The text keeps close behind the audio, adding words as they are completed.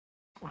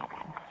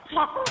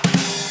Hi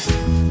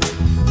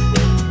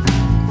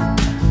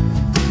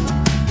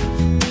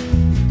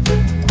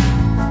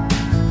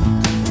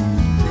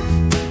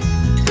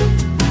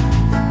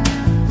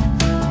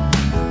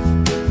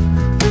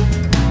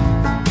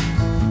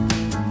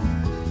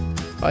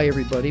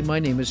everybody, my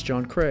name is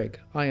John Craig.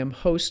 I am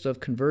host of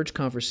Converge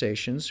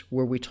Conversations,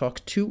 where we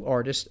talk to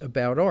artists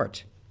about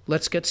art.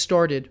 Let's get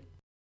started.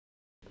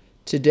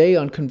 Today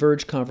on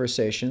Converge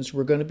Conversations,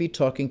 we're going to be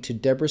talking to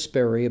Deborah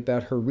Sperry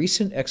about her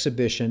recent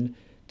exhibition,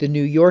 The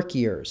New York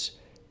Years,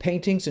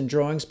 Paintings and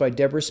Drawings by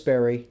Deborah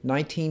Sperry,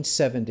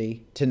 1970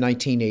 to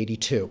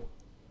 1982.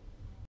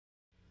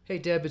 Hey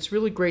Deb, it's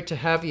really great to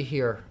have you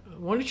here.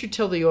 Why don't you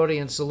tell the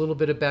audience a little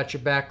bit about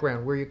your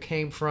background, where you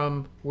came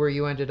from, where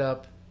you ended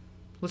up?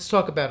 Let's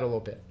talk about it a little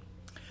bit.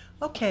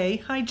 Okay.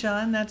 Hi,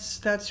 John.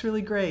 That's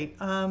really great.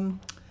 I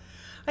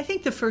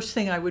think the first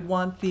thing I would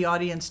want the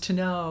audience to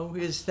know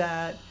is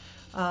that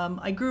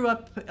I grew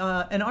up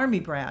an Army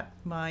brat.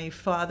 My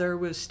father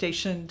was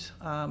stationed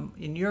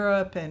in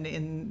Europe and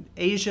in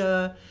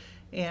Asia,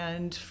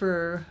 and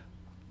for,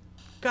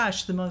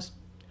 the most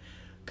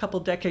couple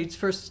decades,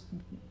 first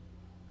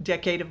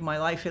decade of my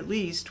life at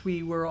least,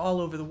 we were all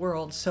over the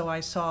world, so I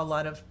saw a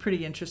lot of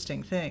pretty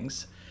interesting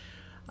things.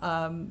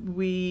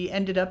 We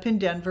ended up in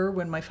Denver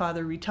when my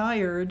father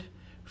retired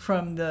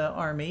from the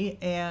Army,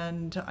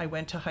 and I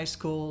went to high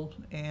school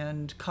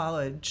and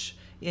college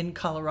in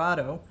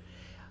Colorado.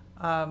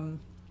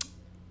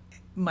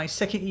 My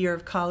second year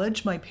of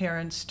college, my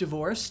parents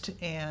divorced,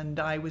 and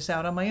I was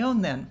out on my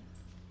own then.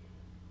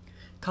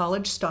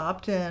 College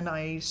stopped, and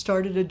I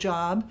started a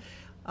job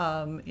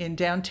in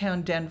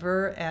downtown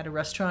Denver at a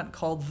restaurant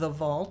called The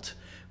Vault,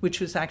 which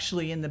was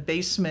actually in the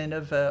basement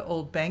of an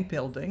old bank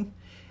building.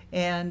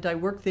 And I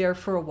worked there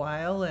for a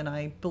while, and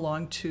I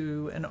belonged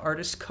to an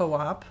artist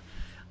co-op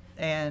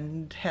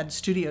and had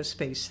studio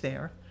space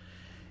there.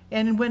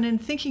 And when in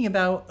thinking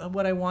about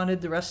what I wanted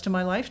the rest of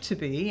my life to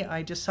be,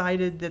 I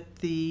decided that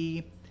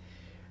the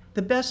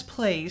best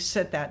place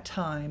at that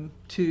time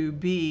to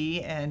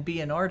be and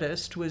be an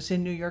artist was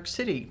in New York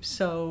City.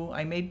 So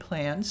I made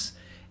plans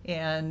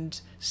and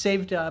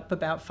saved up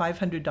about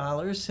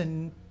 $500,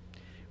 and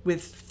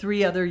with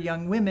three other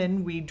young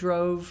women, we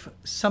drove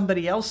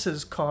somebody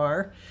else's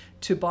car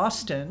to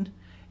Boston,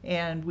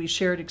 and we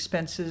shared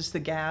expenses, the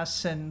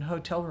gas and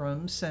hotel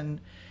rooms, and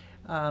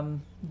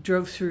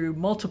drove through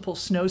multiple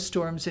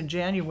snowstorms in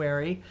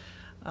January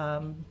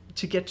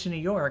to get to New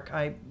York.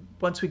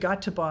 Once we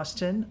got to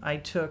Boston, I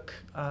took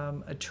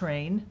a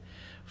train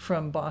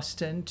from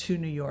Boston to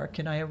New York,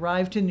 and I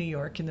arrived in New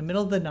York in the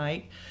middle of the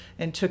night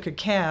and took a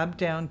cab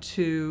down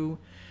to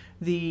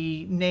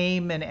the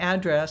name and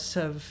address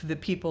of the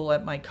people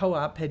at my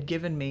co-op had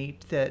given me,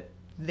 that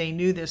they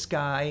knew this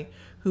guy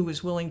who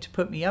was willing to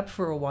put me up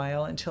for a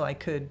while until I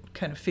could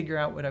kind of figure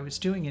out what I was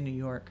doing in New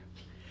York.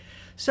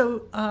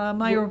 So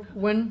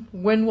When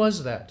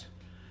was that?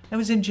 I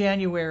was in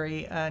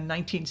January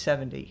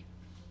 1970.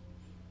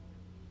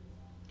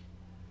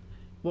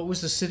 What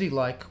was the city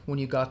like when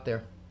you got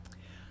there?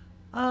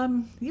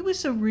 It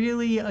was a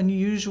really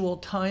unusual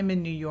time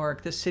in New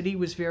York. The city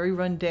was very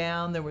run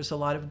down. There was a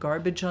lot of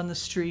garbage on the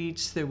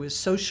streets. There was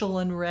social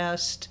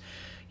unrest.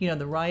 You know,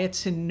 the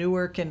riots in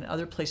Newark and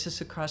other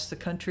places across the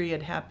country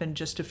had happened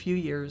just a few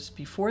years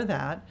before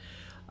that.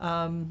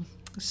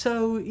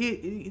 So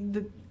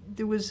it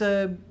was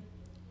a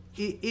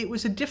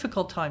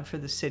difficult time for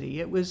the city.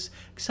 It was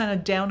kind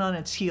of down on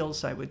its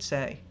heels, I would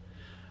say.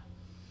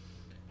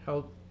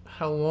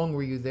 How long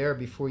were you there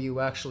before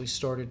you actually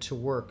started to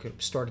work,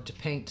 started to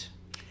paint?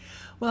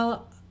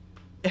 Well,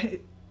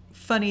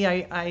 funny,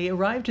 I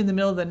arrived in the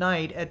middle of the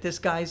night at this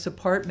guy's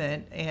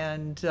apartment,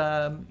 and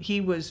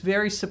he was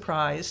very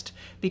surprised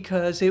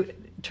because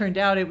it turned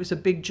out it was a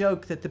big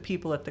joke that the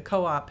people at the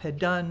co-op had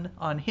done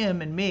on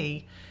him and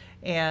me.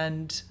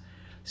 And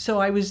so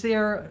I was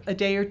there a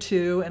day or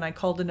two, and I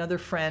called another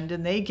friend,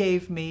 and they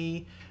gave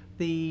me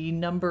the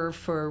number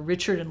for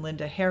Richard and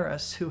Linda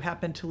Harris, who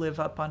happened to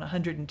live up on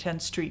 110th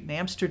Street in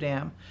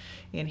Amsterdam,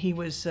 and he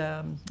was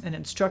an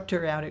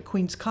instructor out at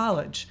Queens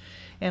College.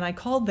 And I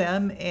called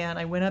them, and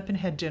I went up and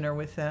had dinner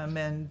with them,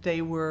 and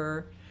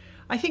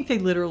I think they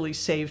literally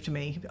saved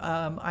me.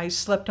 I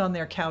slept on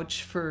their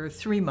couch for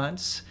 3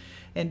 months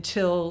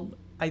until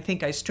I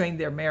think I strained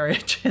their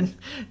marriage, and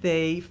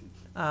they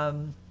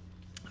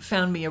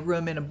found me a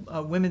room in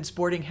a women's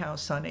boarding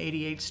house on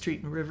 88th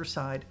Street in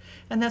Riverside.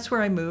 And that's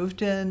where I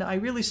moved, and I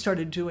really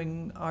started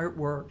doing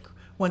artwork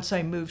once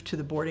I moved to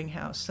the boarding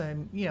house.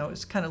 It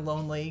was kind of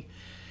lonely.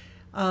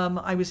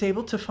 I was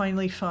able to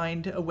finally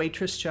find a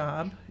waitress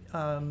job.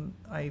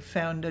 I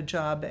found a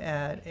job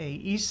at a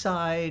East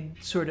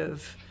Side sort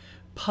of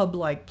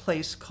pub-like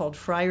place called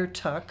Friar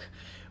Tuck,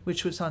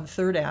 which was on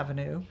 3rd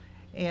Avenue,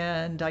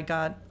 and I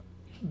got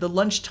the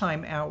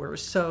lunchtime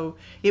hours. So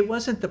it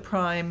wasn't the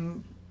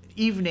prime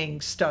evening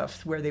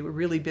stuff where they were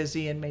really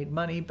busy and made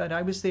money, but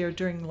I was there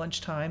during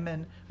lunchtime,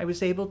 and I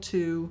was able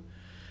to,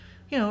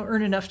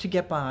 earn enough to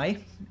get by.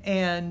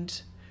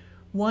 And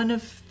one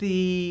of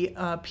the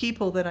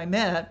people that I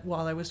met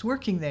while I was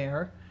working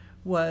there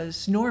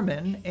was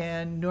Norman,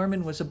 and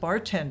Norman was a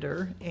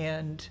bartender,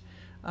 and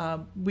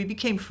we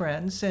became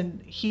friends,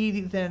 and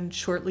he then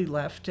shortly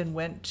left and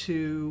went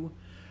to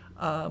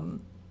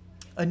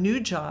a new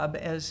job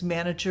as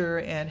manager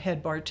and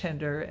head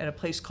bartender at a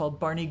place called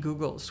Barney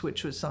Google's,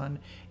 which was on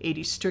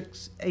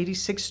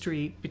 86th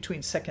Street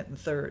between 2nd and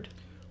 3rd.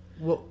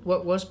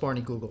 What was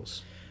Barney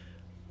Google's?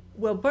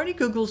 Well, Barney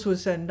Google's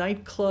was a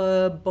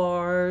nightclub,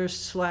 bar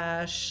 /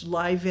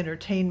 live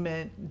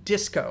entertainment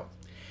disco.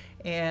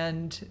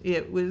 And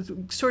it was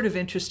sort of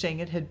interesting.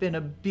 It had been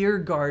a beer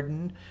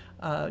garden,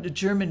 a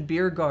German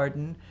beer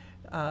garden,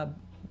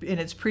 in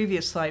its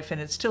previous life,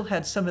 and it still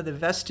had some of the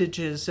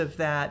vestiges of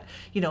that,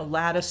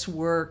 lattice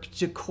work,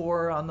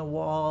 decor on the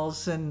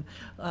walls, and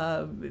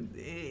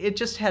it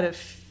just had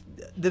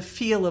the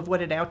feel of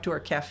what an outdoor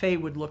cafe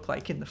would look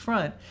like in the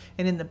front.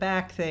 And in the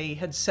back, they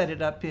had set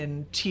it up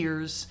in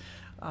tiers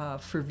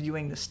for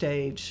viewing the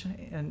stage,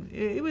 and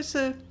it was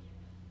a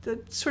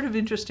sort of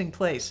interesting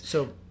place.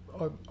 So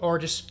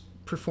artists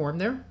perform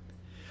there?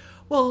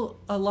 Well,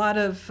 a lot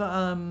of,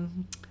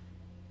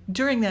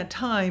 during that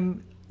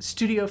time,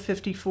 Studio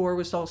 54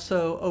 was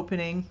also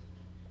opening,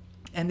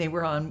 and they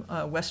were on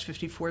West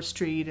 54th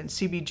Street, and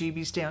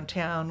CBGB's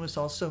downtown was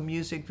also a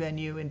music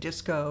venue and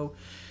disco.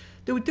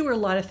 There were a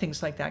lot of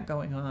things like that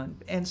going on.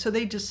 And so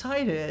they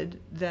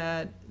decided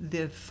that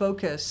the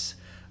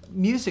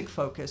music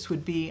focus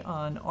would be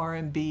on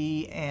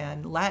R&B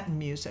and Latin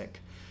music.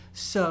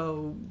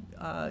 So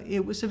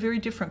it was a very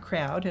different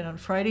crowd. And on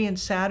Friday and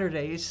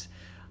Saturdays,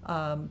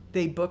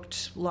 they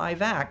booked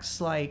live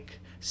acts like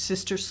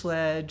Sister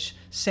Sledge,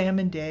 Sam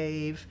and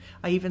Dave.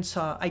 I even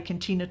saw Ike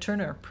and Tina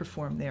Turner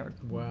perform there.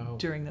 Wow.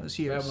 During those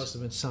years. That must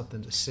have been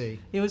something to see.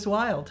 It was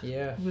wild.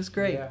 Yeah. It was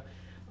great. Yeah.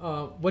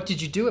 What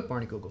did you do at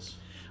Barney Google's?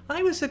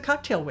 I was a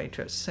cocktail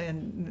waitress,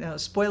 and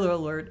spoiler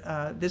alert,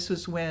 this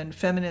was when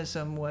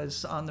feminism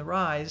was on the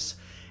rise,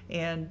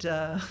 and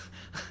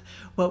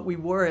what we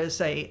wore as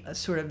a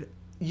sort of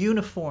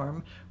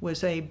uniform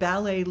was a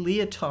ballet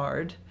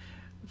leotard,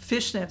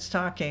 fishnet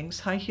stockings,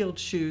 high-heeled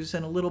shoes,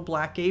 and a little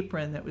black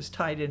apron that was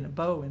tied in a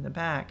bow in the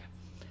back.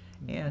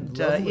 And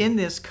in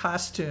this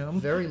costume...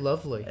 Very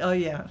lovely. Oh,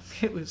 yeah.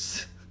 It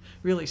was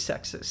really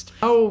sexist.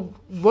 Oh,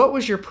 what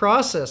was your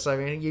process? I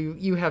mean,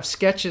 you have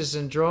sketches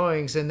and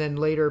drawings and then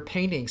later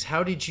paintings.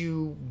 How did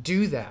you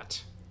do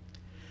that?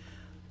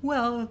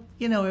 Well,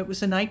 it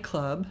was a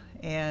nightclub,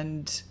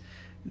 and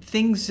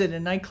things at a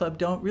nightclub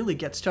don't really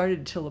get started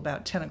until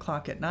about 10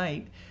 o'clock at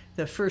night.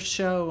 The first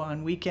show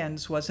on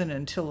weekends wasn't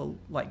until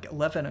like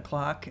 11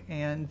 o'clock,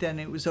 and then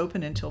it was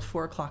open until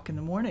 4 o'clock in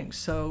the morning.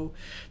 So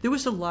there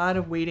was a lot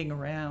of waiting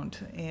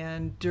around.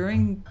 And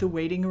during the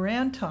waiting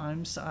around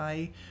times,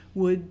 I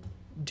would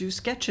do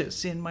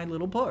sketches in my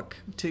little book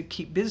to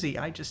keep busy.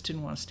 I just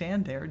didn't want to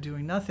stand there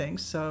doing nothing.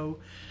 So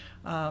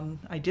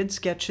I did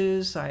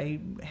sketches. I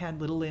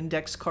had little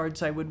index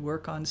cards I would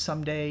work on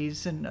some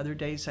days, and other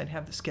days I'd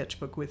have the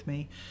sketchbook with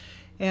me.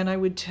 And I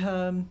would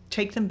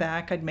take them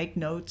back. I'd make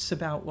notes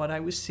about what I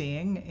was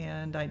seeing,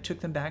 and I took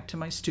them back to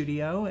my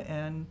studio,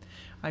 and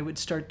I would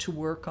start to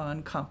work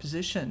on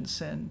compositions.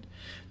 And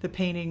the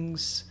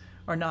paintings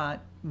are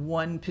not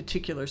one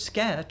particular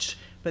sketch,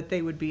 but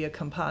they would be a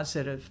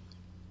composite of,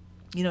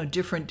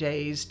 different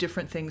days,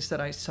 different things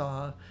that I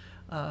saw,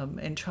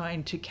 and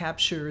trying to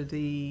capture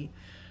the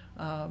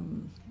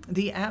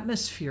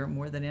atmosphere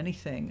more than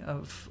anything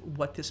of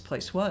what this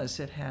place was.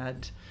 It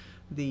had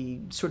the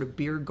sort of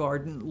beer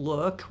garden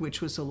look,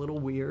 which was a little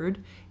weird.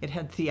 It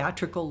had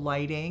theatrical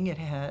lighting. It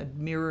had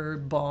mirror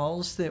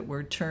balls that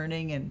were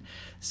turning and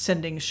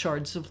sending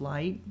shards of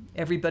light.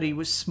 Everybody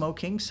was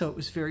smoking, so it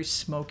was very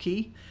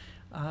smoky.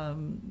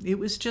 It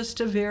was just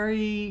a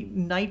very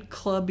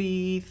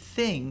nightclubby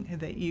thing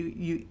that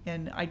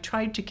and I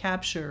tried to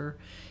capture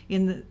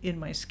in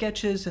my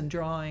sketches and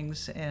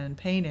drawings and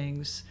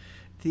paintings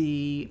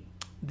the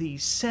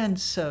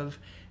sense of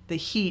the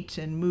heat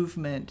and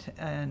movement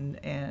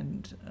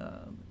and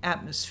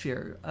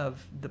atmosphere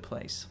of the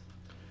place.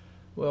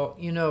 Well,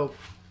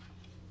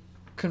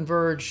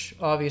 Converge,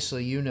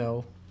 obviously,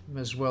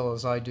 as well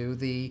as I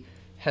do,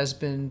 has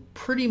been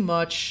pretty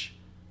much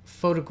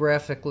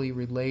photographically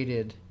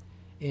related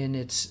in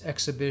its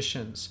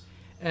exhibitions.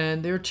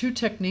 And there are two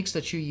techniques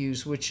that you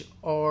use which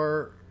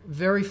are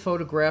very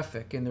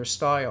photographic in their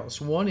styles.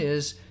 One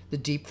is the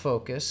deep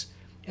focus,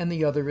 and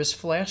the other is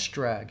flash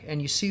drag.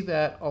 And you see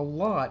that a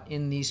lot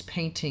in these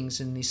paintings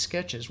and these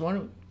sketches. Why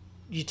don't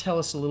you tell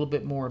us a little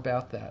bit more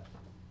about that?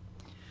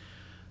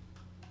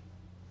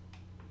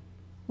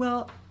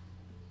 Well,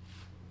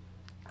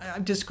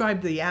 I've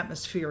described the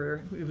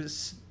atmosphere. It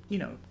was,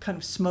 kind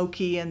of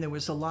smoky, and there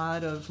was a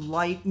lot of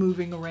light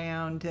moving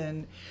around.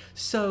 And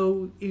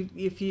so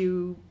if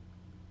you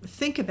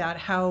think about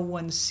how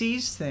one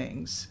sees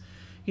things,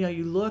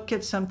 you look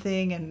at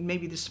something and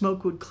maybe the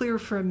smoke would clear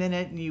for a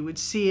minute and you would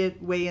see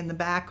it way in the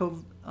back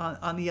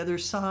on the other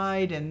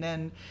side, and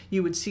then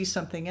you would see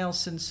something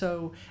else. And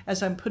so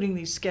as I'm putting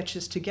these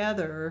sketches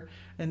together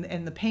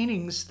and the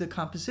paintings, the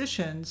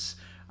compositions,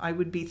 I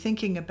would be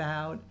thinking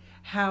about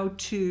how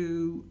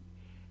to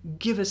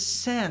give a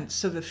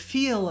sense of a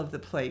feel of the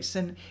place.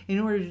 And in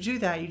order to do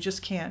that, you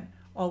just can't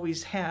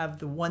always have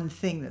the one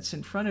thing that's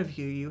in front of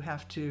you. You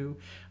have to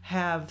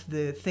have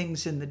the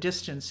things in the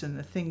distance and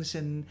the things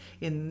in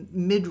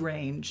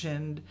mid-range,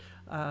 and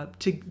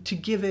to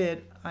give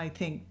it, I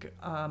think,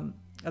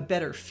 a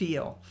better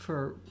feel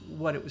for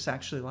what it was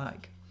actually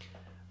like.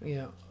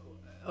 Yeah,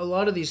 a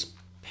lot of these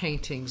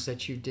paintings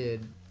that you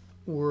did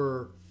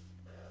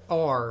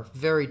are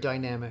very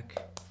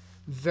dynamic,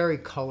 very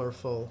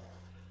colorful.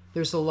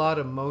 There's a lot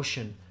of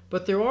motion,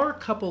 but there are a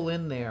couple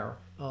in there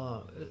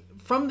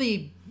from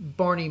the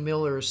Barney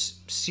Miller's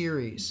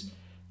series.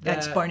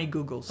 That's Barney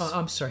Google's.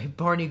 I'm sorry,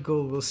 Barney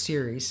Google's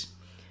series.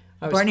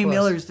 Barney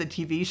Miller's the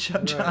TV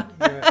show, John.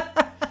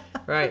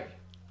 Right.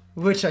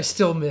 Which I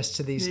still miss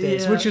to these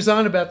days. Which was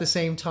on about the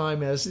same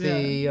time as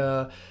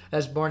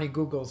as Barney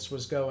Google's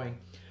was going.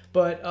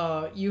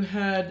 But you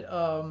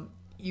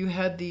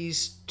had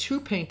these two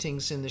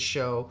paintings in the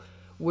show,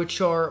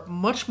 which are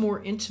much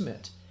more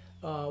intimate.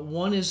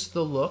 One is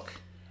the look,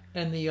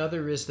 and the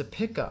other is the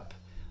pickup.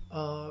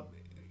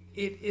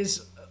 It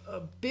is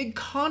a big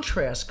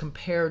contrast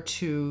compared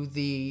to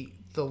the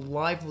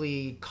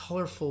lively,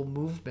 colorful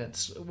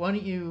movements. Why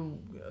don't you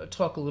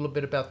talk a little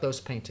bit about those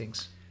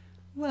paintings?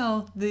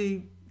 Well,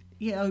 I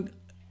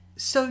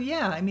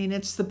mean,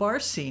 it's the bar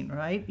scene,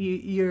 right?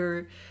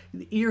 You're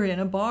in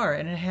a bar,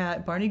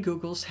 and Barney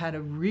Google's had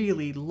a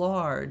really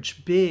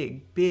large,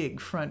 big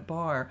front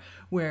bar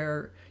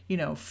where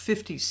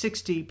 50,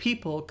 60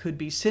 people could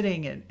be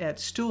sitting at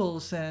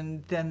stools,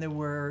 and then there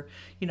were,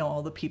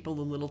 all the people,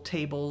 the little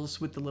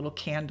tables with the little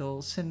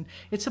candles, and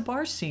it's a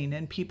bar scene,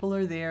 and people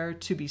are there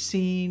to be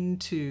seen,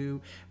 to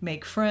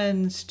make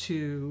friends,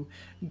 to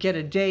get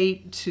a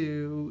date,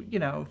 to,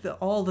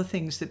 all the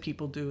things that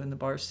people do in the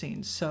bar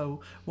scene.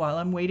 So while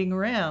I'm waiting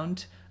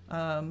around,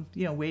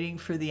 waiting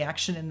for the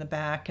action in the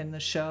back and the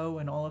show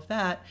and all of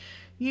that,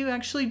 you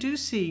actually do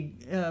see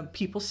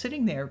people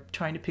sitting there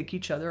trying to pick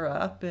each other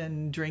up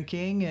and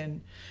drinking. And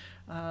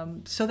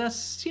so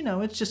that's,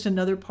 it's just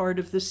another part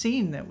of the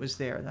scene that was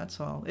there. That's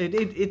all.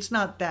 It's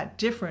not that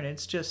different.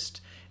 It's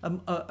just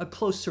a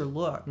closer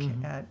look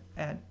at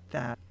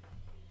that.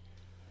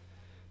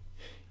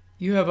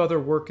 You have other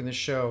work in the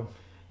show.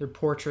 There are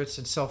portraits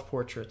and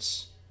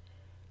self-portraits.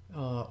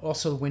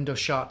 Also window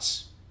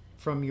shots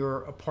from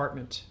your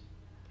apartment.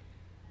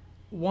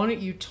 Why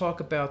don't you talk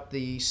about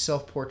the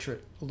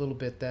self-portrait a little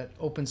bit that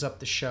opens up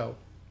the show?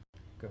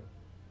 Go.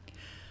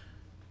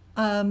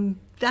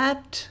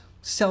 That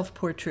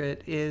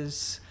self-portrait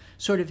is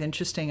sort of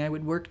interesting. I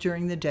would work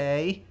during the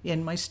day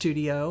in my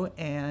studio,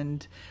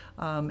 and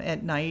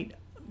at night,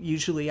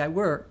 usually I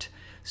worked.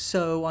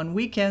 So on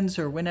weekends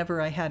or whenever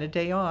I had a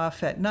day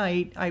off at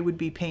night, I would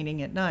be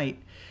painting at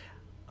night.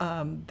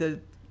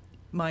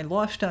 My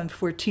loft on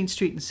 14th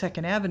Street and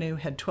 2nd Avenue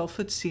had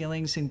 12-foot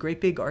ceilings and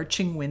great big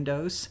arching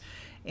windows.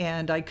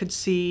 And I could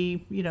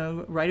see,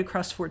 right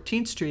across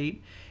 14th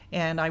Street,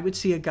 and I would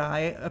see a guy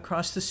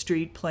across the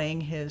street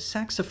playing his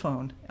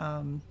saxophone.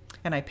 And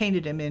I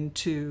painted him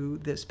into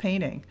this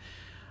painting.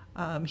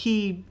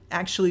 He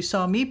actually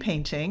saw me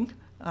painting,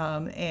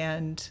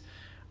 and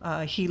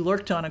he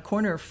lurked on a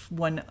corner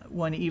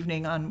one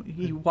evening.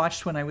 He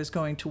watched when I was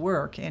going to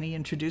work, and he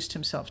introduced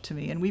himself to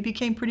me, and we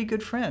became pretty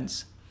good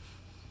friends.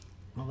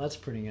 Well, that's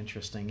pretty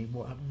interesting.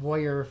 While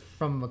you're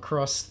from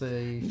across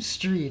the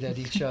street at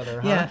each other,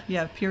 huh?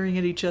 Yeah, peering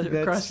at each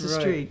other across the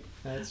street.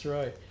 That's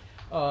right.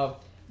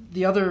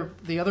 The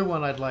other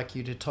one I'd like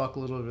you to talk a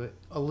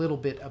little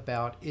bit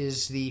about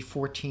is the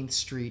 14th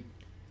Street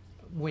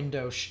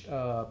window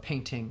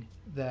painting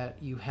that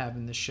you have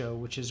in the show,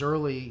 which is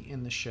early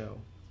in the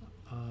show.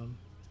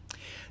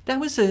 That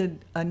was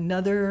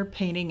another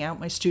painting out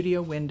my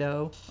studio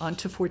window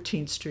onto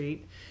 14th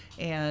Street,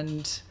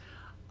 and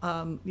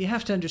you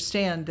have to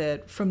understand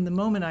that from the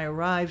moment I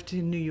arrived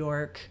in New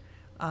York,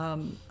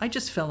 I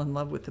just fell in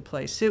love with the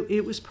place.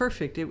 It was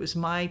perfect. It was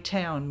my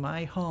town,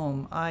 my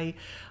home. I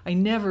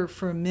never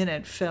for a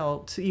minute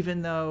felt,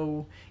 even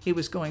though it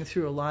was going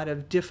through a lot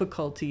of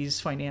difficulties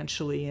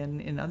financially and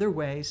in other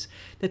ways,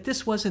 that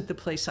this wasn't the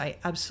place I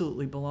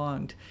absolutely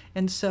belonged.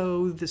 And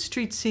so the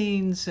street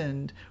scenes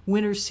and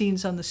winter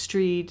scenes on the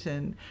street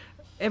and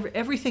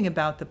everything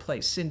about the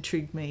place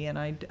intrigued me, and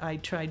I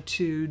tried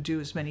to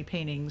do as many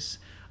paintings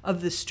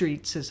of the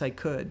streets as I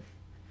could.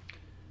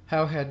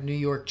 How had New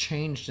York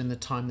changed in the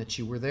time that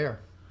you were there?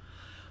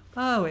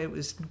 Oh, it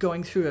was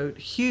going through a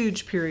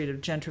huge period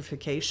of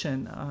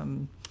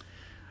gentrification.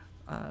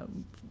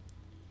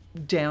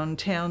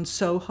 Downtown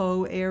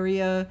Soho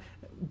area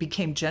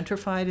became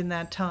gentrified in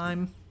that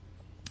time.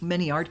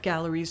 Many art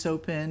galleries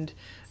opened.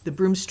 The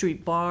Broome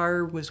Street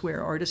Bar was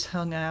where artists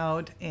hung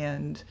out,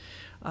 and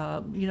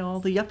all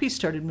the yuppies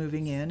started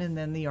moving in, and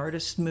then the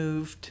artists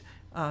moved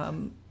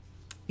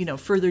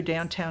further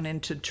downtown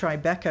into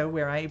Tribeca,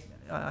 where I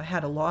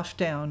had a loft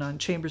down on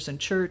Chambers and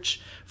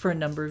Church for a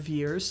number of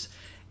years.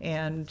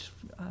 And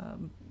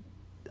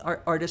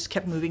artists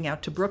kept moving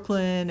out to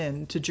Brooklyn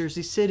and to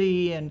Jersey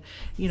City, and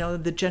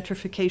the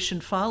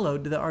gentrification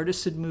followed. The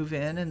artists would move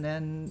in, and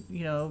then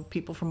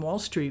people from Wall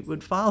Street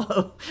would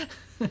follow.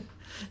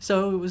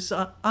 So it was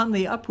on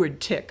the upward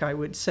tick, I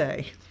would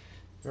say.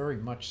 Very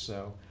much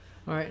so.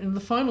 All right, and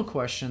the final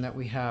question that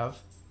we have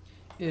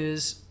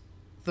is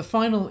the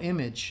final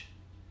image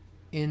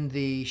in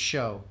the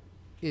show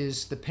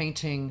is the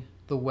painting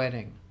The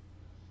Wedding.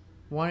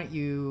 Why don't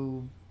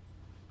you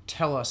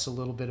tell us a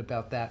little bit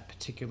about that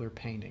particular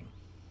painting?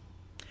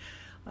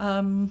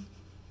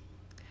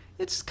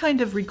 It's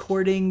kind of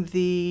recording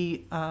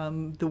the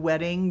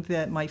wedding,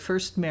 that my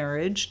first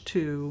marriage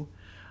to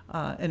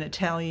an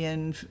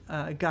Italian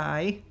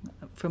guy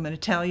from an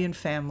Italian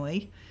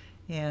family,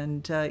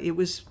 and it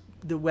was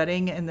the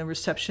wedding and the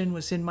reception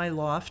was in my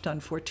loft on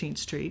 14th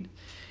Street.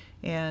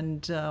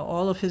 And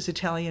all of his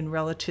Italian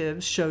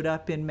relatives showed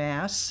up in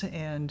mass,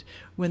 and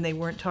when they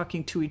weren't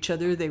talking to each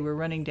other, they were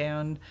running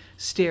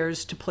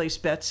downstairs to place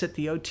bets at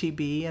the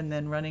OTB, and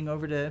then running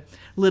over to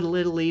Little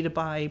Italy to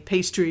buy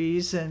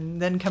pastries,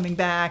 and then coming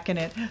back, and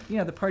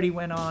the party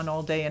went on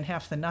all day and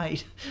half the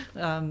night.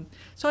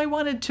 So I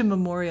wanted to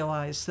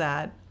memorialize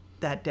that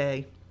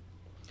day.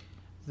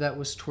 That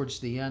was towards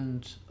the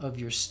end of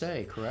your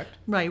stay, correct?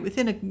 Right.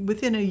 Within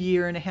a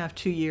year and a half,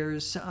 2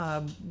 years,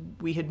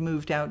 we had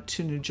moved out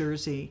to New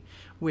Jersey,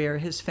 where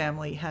his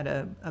family had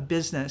a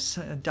business,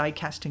 a die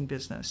casting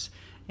business.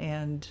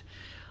 And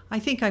I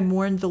think I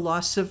mourned the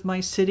loss of my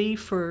city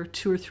for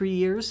 2 or 3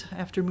 years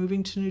after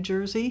moving to New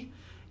Jersey,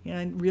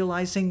 and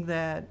realizing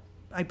that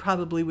I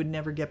probably would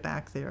never get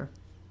back there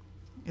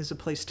as a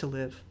place to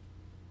live.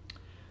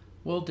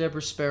 Well,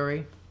 Deborah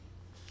Sperry,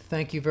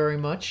 thank you very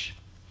much.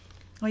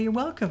 Oh, you're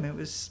welcome. It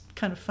was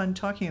kind of fun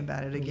talking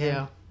about it again.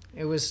 Yeah,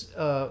 it was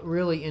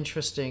really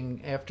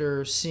interesting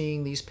after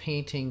seeing these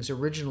paintings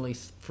originally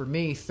for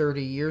me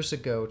 30 years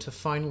ago to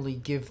finally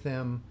give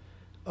them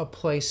a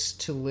place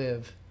to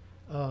live.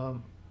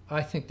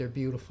 I think they're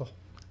beautiful.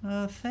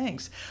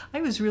 Thanks.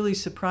 I was really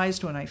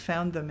surprised when I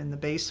found them in the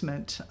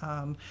basement.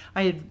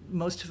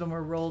 Most of them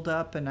were rolled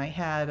up, and I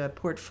had a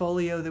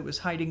portfolio that was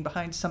hiding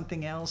behind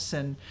something else.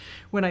 And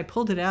when I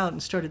pulled it out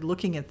and started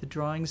looking at the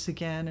drawings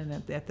again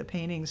and at the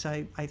paintings,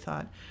 I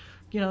thought,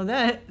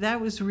 that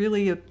was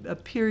really a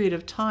period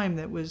of time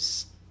that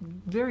was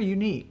very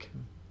unique.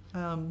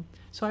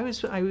 So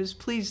I was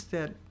pleased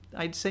that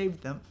I'd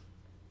saved them.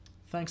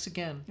 Thanks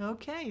again.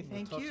 Okay,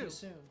 thank We'll talk you. to you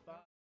soon. Bye.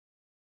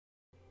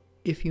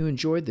 If you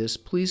enjoyed this,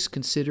 please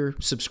consider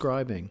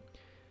subscribing.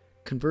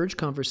 Converge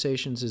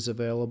Conversations is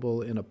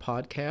available in a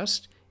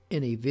podcast,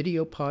 in a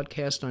video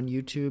podcast on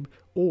YouTube,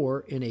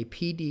 or in a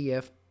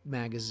PDF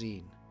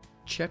magazine.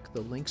 Check the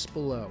links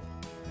below.